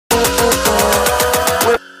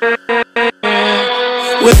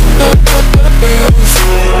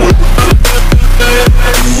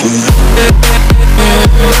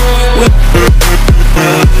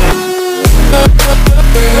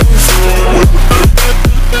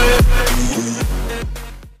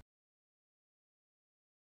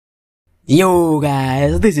Yo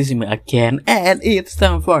guys, this is me again, and it's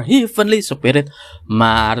time for Heavenly Spirit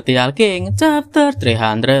Martial King chapter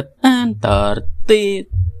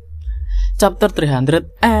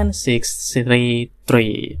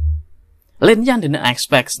 363. Lin Yan didn't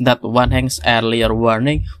expect that Wan Heng's earlier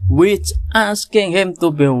warning, which asking him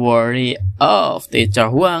to be wary of Teacher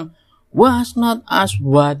Huang, was not as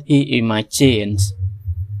what he imagines.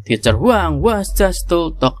 Teacher Huang was just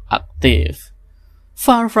too talk active,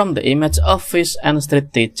 far from the image of fish and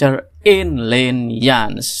street teacher in Lin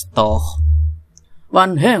Yan's talk.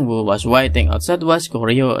 Wan Heng, who was waiting outside, was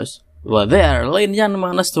curious whether Lin Yan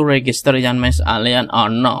managed to register Yan Meng's alien or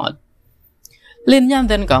not. Lin Yan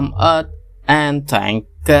then come out and thanked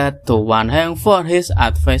to Wan Heng for his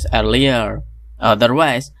advice earlier.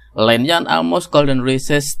 Otherwise, Lin Yan almost couldn't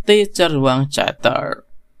resist Teacher Huang's chatter.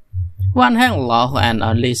 Wan Heng laughed and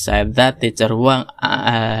only said that Teacher Huang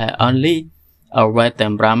only a white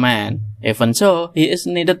temperament. Even so, he is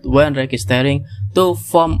needed when registering to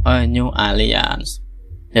form a new alliance.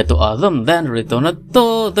 The two of them then returned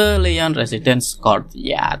to the Lian residence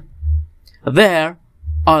courtyard. There,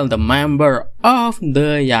 all the members of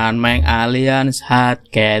the Yan Meng alliance had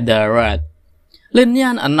gathered. Lin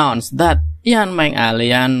Yan announced that Yan Meng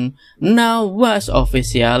alliance now was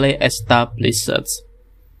officially established.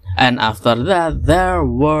 And after that, there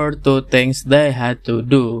were two things they had to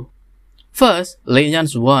do. First, Lin Yan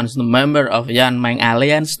wants the member of Yan Meng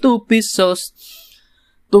alliance to be the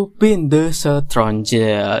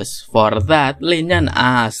strongest. For that, Lin Yan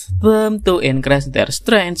asked them to increase their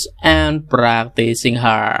strength and practicing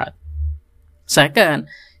hard. Second,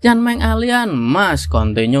 Yan Meng alliance must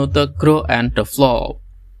continue to grow and develop.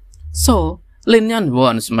 So, Lin Yan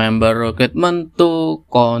wants member recruitment to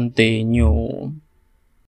continue.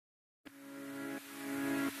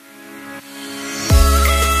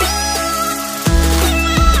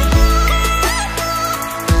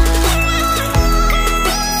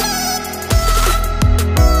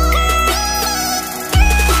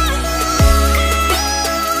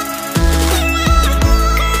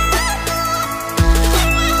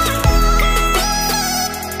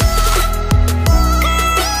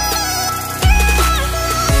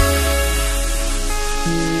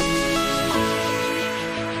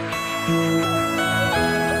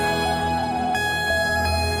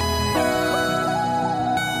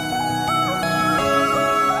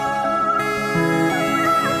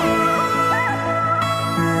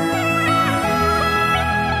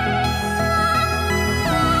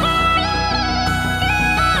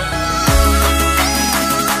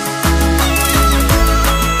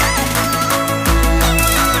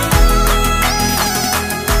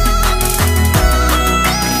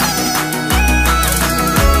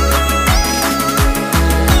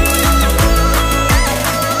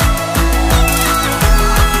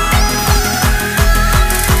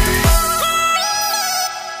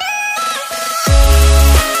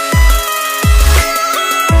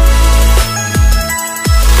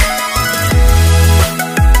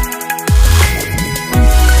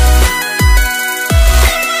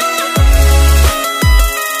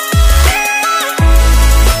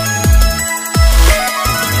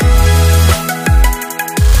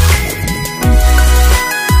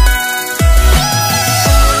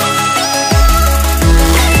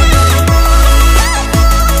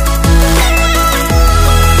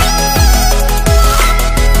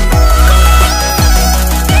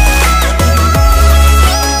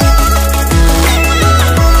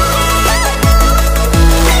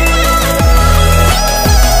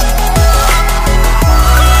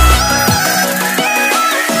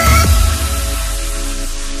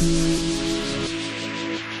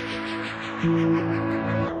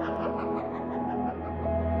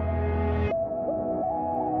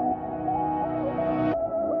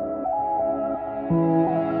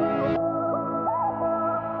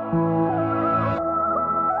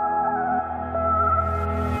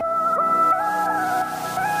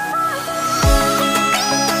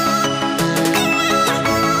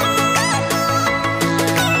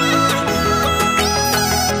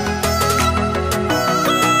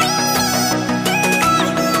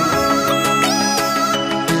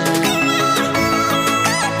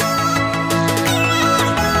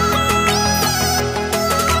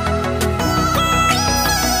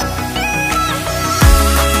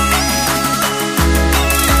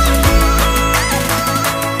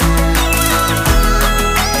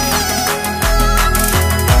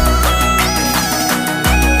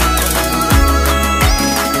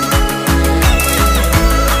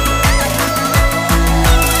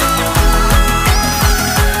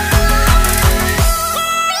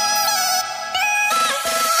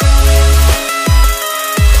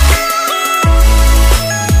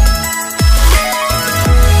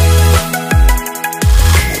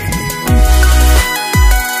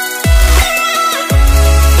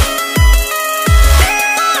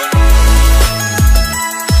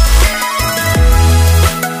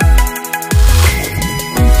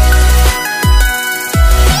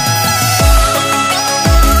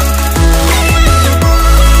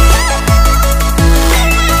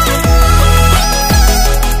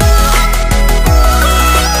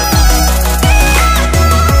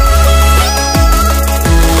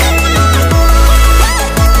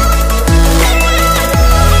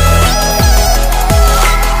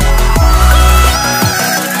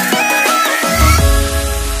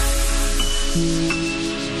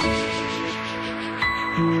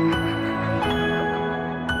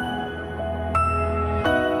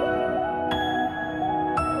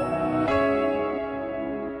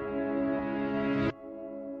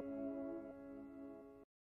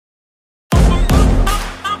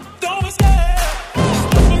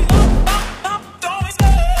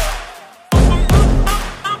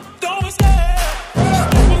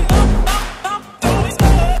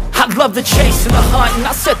 love the chase and the hunt, and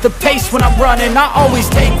I set the pace when I'm running. I always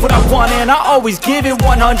take what I want and I always give it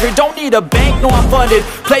 100. Don't need a bank, no I'm funded.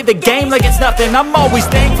 Play the game like it's nothing. I'm always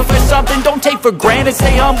thankful for something. Don't take for granted,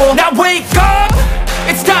 stay humble. Now wake up!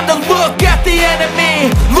 It's time to look at the enemy.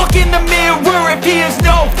 Look in the mirror if he is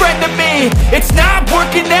no friend to me. It's not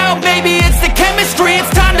working out, maybe it's the chemistry. It's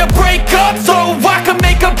time to break up so I can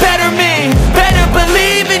make a better me. Better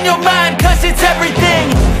believe in your mind, cause it's everything.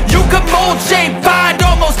 You can mold, shape, find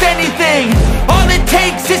almost anything. All it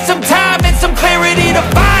takes is some time and some clarity to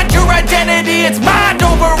find your identity. It's mind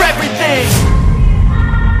over everything.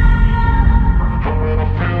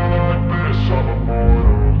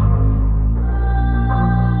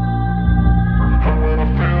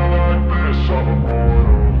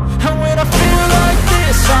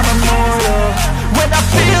 I'm immortal. When I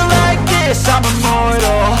feel like this, I'm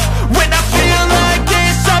immortal. When I feel like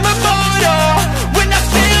this, I'm immortal. When I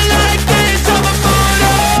feel like this, I'm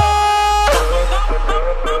immortal.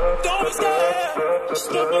 Don't be scared. Just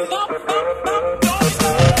give me up.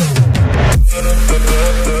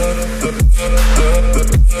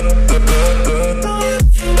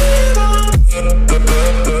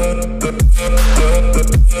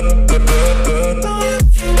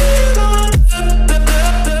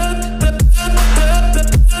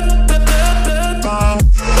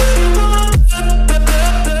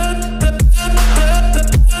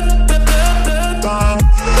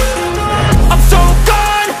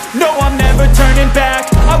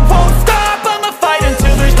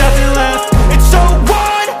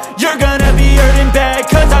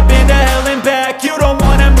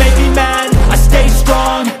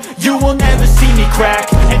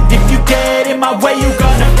 And if you get in my way, you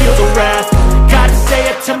gonna feel the wrath. Gotta say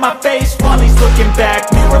it to my face while he's looking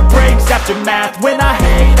back. Mirror breaks after math. When I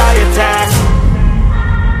hate, I attack.